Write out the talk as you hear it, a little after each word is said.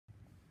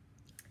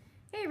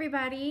Hey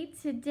everybody,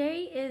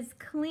 today is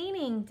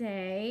cleaning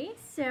day,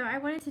 so I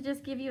wanted to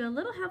just give you a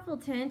little helpful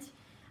tip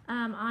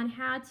on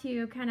how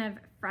to kind of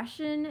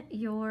freshen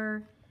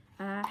your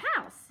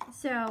house.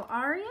 So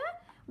Aria,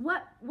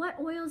 what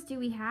oils do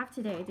we have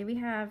today? Do we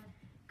have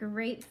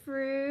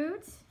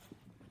grapefruit?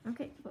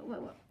 Okay,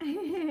 whoa.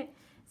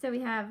 So we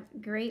have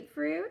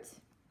grapefruit.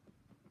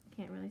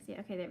 Can't really see it.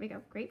 Okay, there we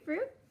go,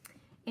 grapefruit.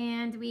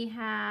 And we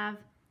have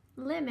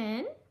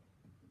lemon.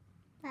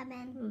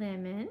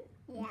 Lemon.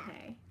 Yeah.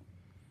 Okay.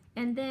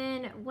 And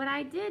then what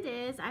I did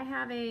is I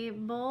have a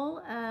bowl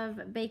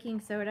of baking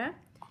soda,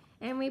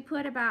 and we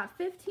put about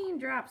 15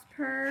 drops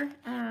per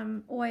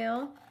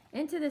oil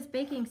into this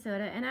baking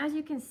soda. And as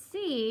you can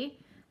see,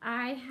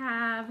 I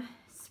have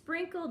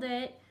sprinkled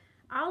it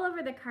all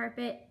over the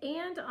carpet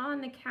and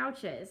on the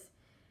couches.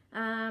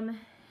 The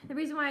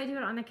reason why I do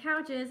it on the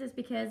couches is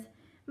because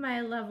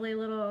my lovely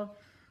little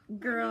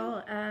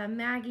girl,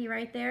 Maggie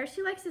right there,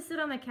 she likes to sit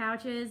on the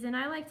couches, and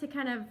I like to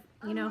kind of,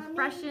 you know,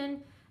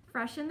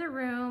 freshen the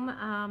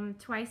room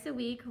twice a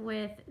week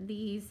with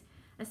these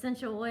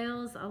essential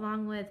oils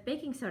along with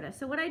baking soda.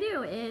 So what I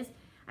do is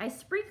I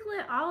sprinkle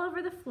it all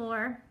over the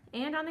floor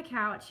and on the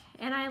couch,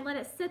 and I let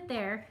it sit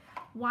there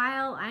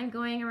while I'm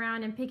going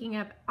around and picking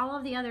up all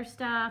of the other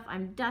stuff.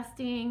 I'm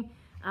dusting,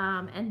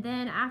 and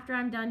then after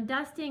I'm done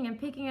dusting and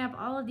picking up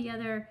all of the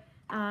other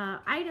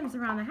items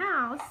around the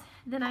house,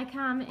 then I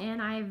come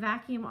and I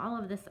vacuum all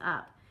of this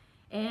up.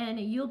 And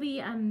you'll be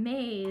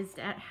amazed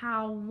at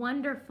how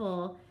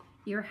wonderful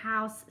your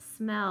house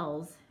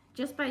smells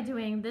just by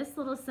doing this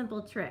little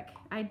simple trick.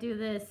 I do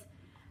this,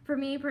 for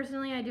me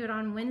personally, I do it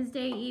on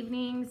Wednesday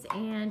evenings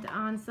and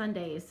on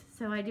Sundays.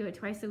 So I do it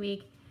twice a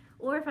week,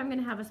 or if I'm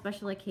gonna have a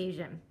special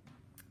occasion.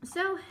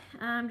 So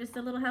just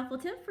a little helpful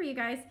tip for you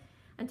guys.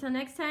 Until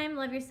next time,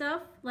 love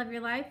yourself, love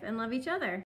your life, and love each other.